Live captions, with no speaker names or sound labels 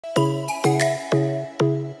Hey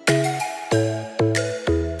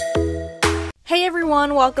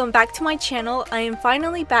everyone, welcome back to my channel. I am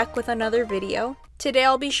finally back with another video. Today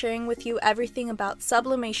I'll be sharing with you everything about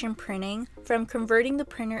sublimation printing, from converting the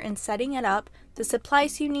printer and setting it up, the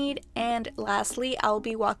supplies you need, and lastly, I'll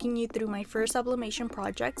be walking you through my first sublimation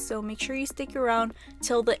project, so make sure you stick around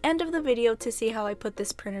till the end of the video to see how I put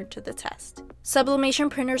this printer to the test.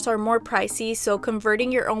 Sublimation printers are more pricey, so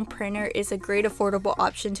converting your own printer is a great affordable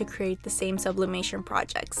option to create the same sublimation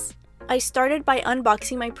projects. I started by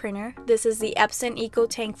unboxing my printer. This is the Epson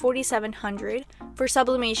EcoTank 4700. For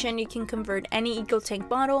sublimation, you can convert any EcoTank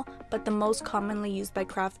model, but the most commonly used by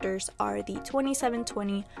crafters are the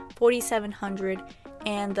 2720, 4700,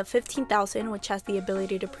 and the 15000, which has the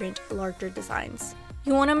ability to print larger designs.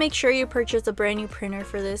 You want to make sure you purchase a brand new printer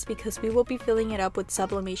for this because we will be filling it up with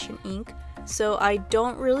Sublimation ink. So I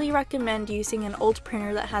don't really recommend using an old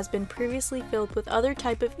printer that has been previously filled with other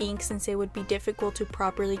type of ink since it would be difficult to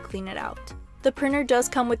properly clean it out. The printer does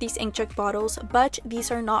come with these inkjet bottles, but these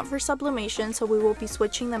are not for sublimation, so we will be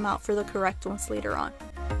switching them out for the correct ones later on.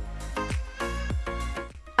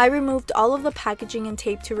 I removed all of the packaging and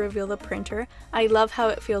tape to reveal the printer. I love how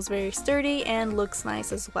it feels very sturdy and looks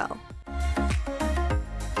nice as well.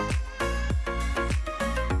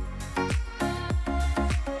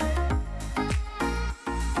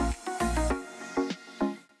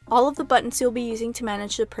 All of the buttons you'll be using to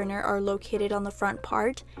manage the printer are located on the front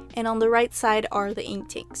part, and on the right side are the ink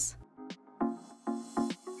tanks.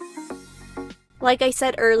 Like I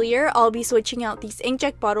said earlier, I'll be switching out these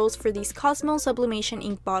inkjet bottles for these Cosmo Sublimation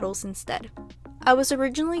ink bottles instead. I was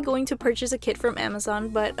originally going to purchase a kit from Amazon,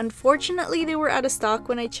 but unfortunately they were out of stock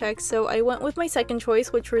when I checked, so I went with my second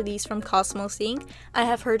choice, which were these from Cosmos Ink. I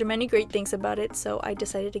have heard many great things about it, so I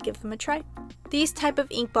decided to give them a try. These type of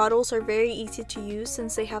ink bottles are very easy to use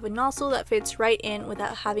since they have a nozzle that fits right in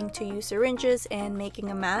without having to use syringes and making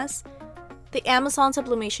a mess. The Amazon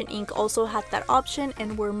Sublimation ink also had that option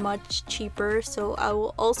and were much cheaper, so I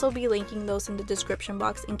will also be linking those in the description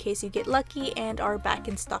box in case you get lucky and are back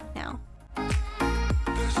in stock now.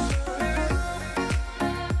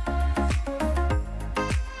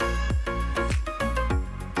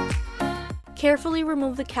 Carefully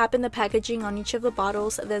remove the cap and the packaging on each of the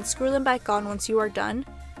bottles, then screw them back on once you are done.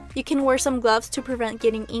 You can wear some gloves to prevent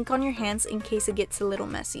getting ink on your hands in case it gets a little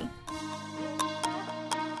messy.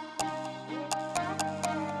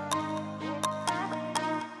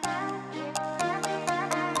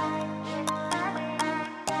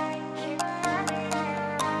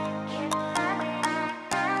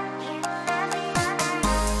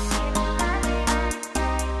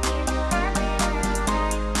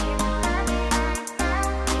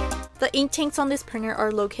 The ink tanks on this printer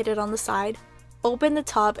are located on the side. Open the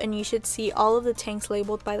top and you should see all of the tanks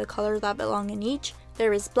labeled by the color that belong in each.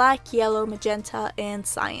 There is black, yellow, magenta, and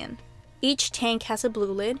cyan. Each tank has a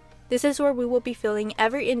blue lid. This is where we will be filling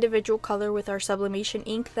every individual color with our sublimation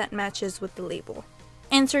ink that matches with the label.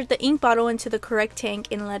 Insert the ink bottle into the correct tank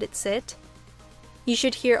and let it sit. You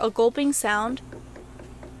should hear a gulping sound.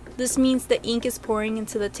 This means the ink is pouring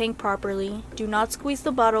into the tank properly. Do not squeeze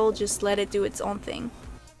the bottle, just let it do its own thing.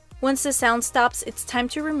 Once the sound stops, it's time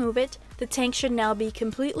to remove it. The tank should now be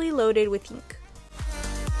completely loaded with ink.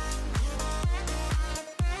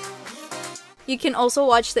 You can also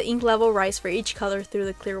watch the ink level rise for each color through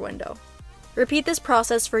the clear window. Repeat this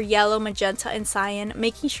process for yellow, magenta, and cyan,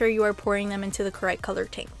 making sure you are pouring them into the correct color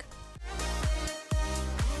tank.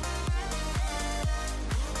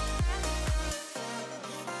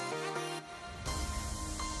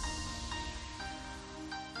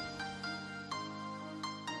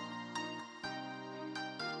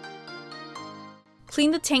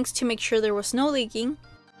 Clean the tanks to make sure there was no leaking.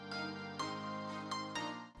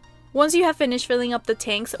 Once you have finished filling up the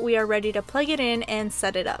tanks, we are ready to plug it in and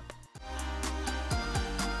set it up.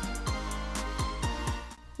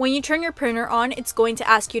 When you turn your printer on, it's going to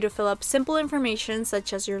ask you to fill up simple information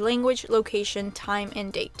such as your language, location, time,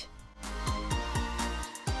 and date.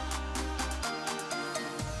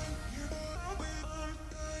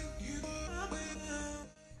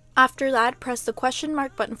 After that, press the question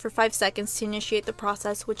mark button for 5 seconds to initiate the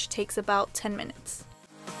process, which takes about 10 minutes.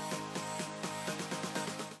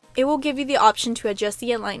 It will give you the option to adjust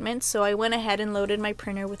the alignment, so I went ahead and loaded my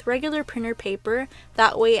printer with regular printer paper,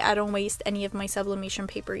 that way I don't waste any of my sublimation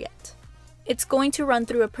paper yet. It's going to run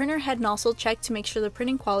through a printer head nozzle check to make sure the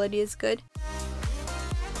printing quality is good.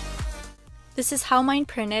 This is how mine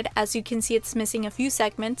printed. As you can see, it's missing a few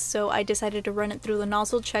segments, so I decided to run it through the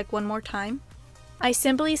nozzle check one more time. I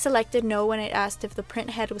simply selected no when it asked if the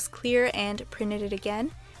print head was clear and printed it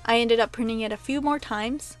again. I ended up printing it a few more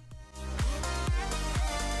times.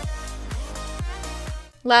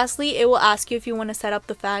 Lastly, it will ask you if you want to set up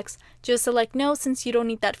the fax. Just select no since you don't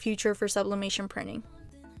need that feature for sublimation printing.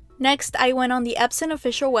 Next, I went on the Epson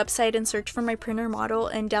official website and searched for my printer model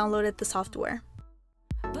and downloaded the software.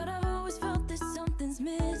 But I've always felt that something's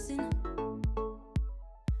missing.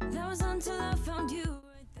 That was until I found you.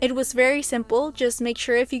 It was very simple. Just make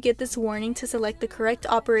sure if you get this warning to select the correct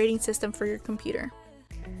operating system for your computer.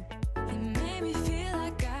 You made me feel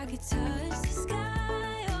like I could touch the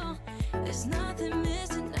sky. Oh, there's nothing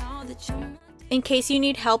missing now that you're mine. In case you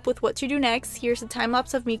need help with what to do next, here's a time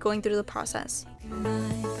lapse of me going through the process.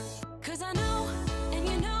 'Cause I know, and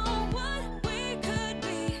you know what we could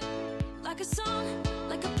be. Like a song,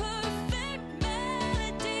 like a perfect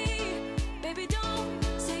melody. Baby, don't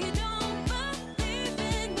say you don't believe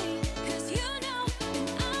in me. 'Cause you know, and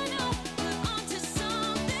I know, we're onto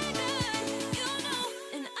something good. You know,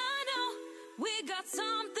 and I know, we got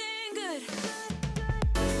something good.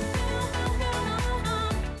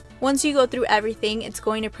 Once you go through everything, it's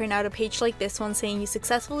going to print out a page like this one saying you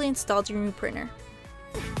successfully installed your new printer.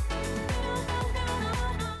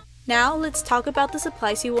 Now let's talk about the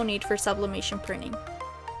supplies you will need for sublimation printing.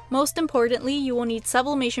 Most importantly, you will need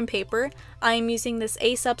sublimation paper. I am using this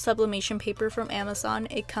A-Sub sublimation paper from Amazon.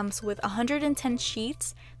 It comes with 110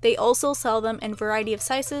 sheets. They also sell them in a variety of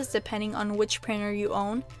sizes depending on which printer you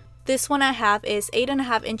own. This one I have is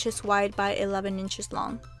 8.5 inches wide by 11 inches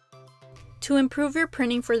long. To improve your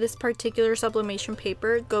printing for this particular sublimation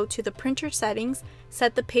paper, go to the printer settings,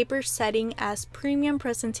 set the paper setting as Premium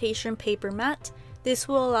Presentation Paper Matte. This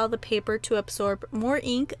will allow the paper to absorb more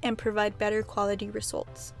ink and provide better quality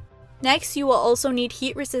results. Next, you will also need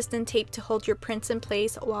heat-resistant tape to hold your prints in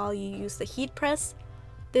place while you use the heat press.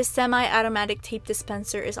 This semi-automatic tape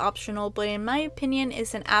dispenser is optional, but in my opinion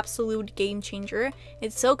is an absolute game changer.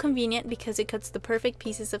 It's so convenient because it cuts the perfect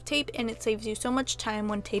pieces of tape and it saves you so much time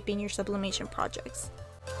when taping your sublimation projects.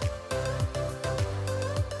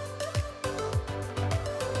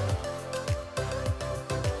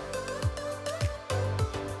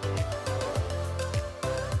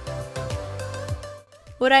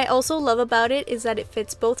 What I also love about it is that it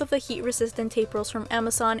fits both of the heat-resistant tape rolls from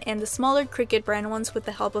Amazon and the smaller Cricut brand ones with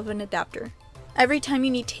the help of an adapter. Every time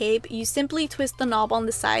you need tape, you simply twist the knob on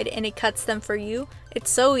the side and it cuts them for you.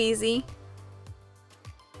 It's so easy.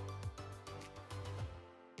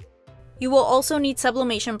 You will also need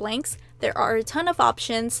sublimation blanks. There are a ton of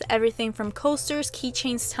options, everything from coasters,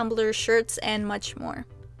 keychains, tumblers, shirts, and much more.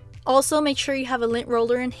 Also, make sure you have a lint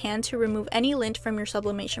roller in hand to remove any lint from your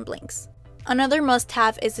sublimation blanks. Another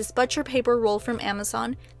must-have is this butcher paper roll from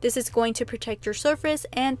Amazon. This is going to protect your surface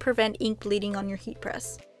and prevent ink bleeding on your heat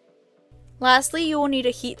press. Lastly, you will need a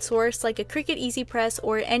heat source like a Cricut EasyPress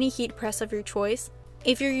or any heat press of your choice.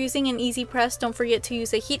 If you're using an EasyPress, don't forget to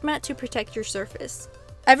use a heat mat to protect your surface.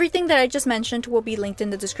 Everything that I just mentioned will be linked in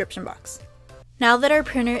the description box. Now that our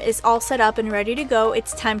printer is all set up and ready to go,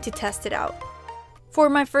 it's time to test it out. For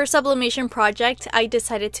my first sublimation project, I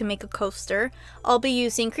decided to make a coaster. I'll be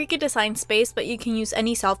using Cricut Design Space, but you can use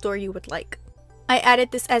any software you would like. I added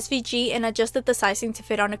this SVG and adjusted the sizing to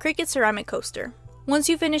fit on a Cricut ceramic coaster. Once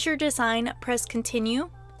you finish your design, press continue,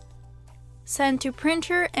 send to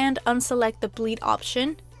printer and unselect the bleed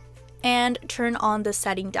option, and turn on the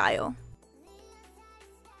setting dial.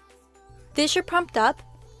 This should prompt up.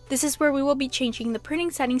 This is where we will be changing the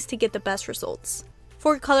printing settings to get the best results.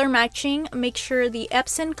 For color matching, make sure the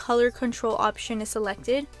Epson color control option is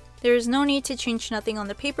selected. There is no need to change nothing on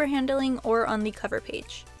the paper handling or on the cover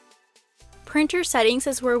page. Printer settings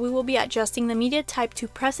is where we will be adjusting the media type to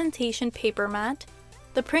Presentation Paper Matte,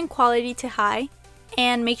 the print quality to high,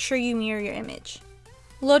 and make sure you mirror your image.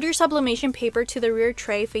 Load your sublimation paper to the rear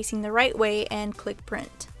tray facing the right way and click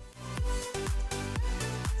print.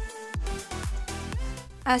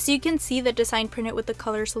 As you can see, the design printed with the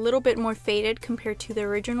colors a little bit more faded compared to the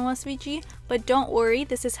original SVG, but don't worry,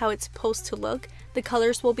 this is how it's supposed to look. The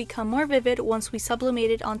colors will become more vivid once we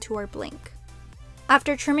sublimate it onto our blank.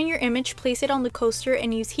 After trimming your image, place it on the coaster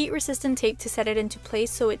and use heat-resistant tape to set it into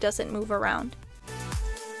place so it doesn't move around.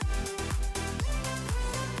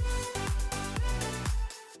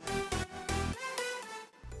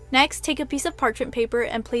 Next, take a piece of parchment paper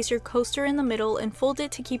and place your coaster in the middle and fold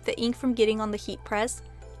it to keep the ink from getting on the heat press.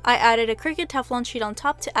 I added a Cricut Teflon sheet on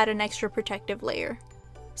top to add an extra protective layer.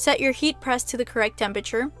 Set your heat press to the correct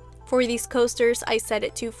temperature. For these coasters, I set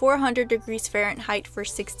it to 400 degrees Fahrenheit for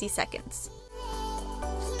 60 seconds.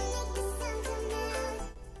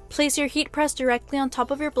 Place your heat press directly on top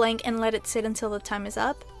of your blank and let it sit until the time is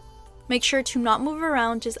up. Make sure to not move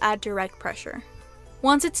around, just add direct pressure.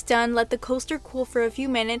 Once it's done, let the coaster cool for a few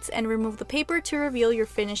minutes and remove the paper to reveal your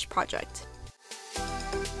finished project.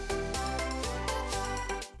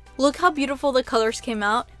 Look how beautiful the colors came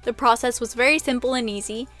out. The process was very simple and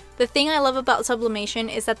easy. The thing I love about sublimation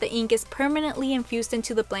is that the ink is permanently infused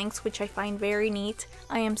into the blanks, which I find very neat.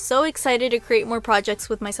 I am so excited to create more projects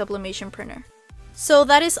with my sublimation printer. So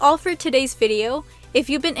that is all for today's video. If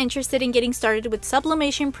you've been interested in getting started with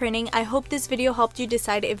sublimation printing, I hope this video helped you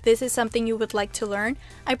decide if this is something you would like to learn.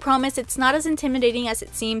 I promise it's not as intimidating as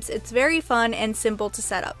it seems. It's very fun and simple to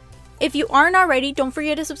set up. If you aren't already, don't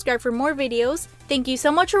forget to subscribe for more videos. Thank you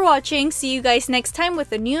so much for watching. See you guys next time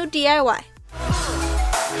with a new DIY.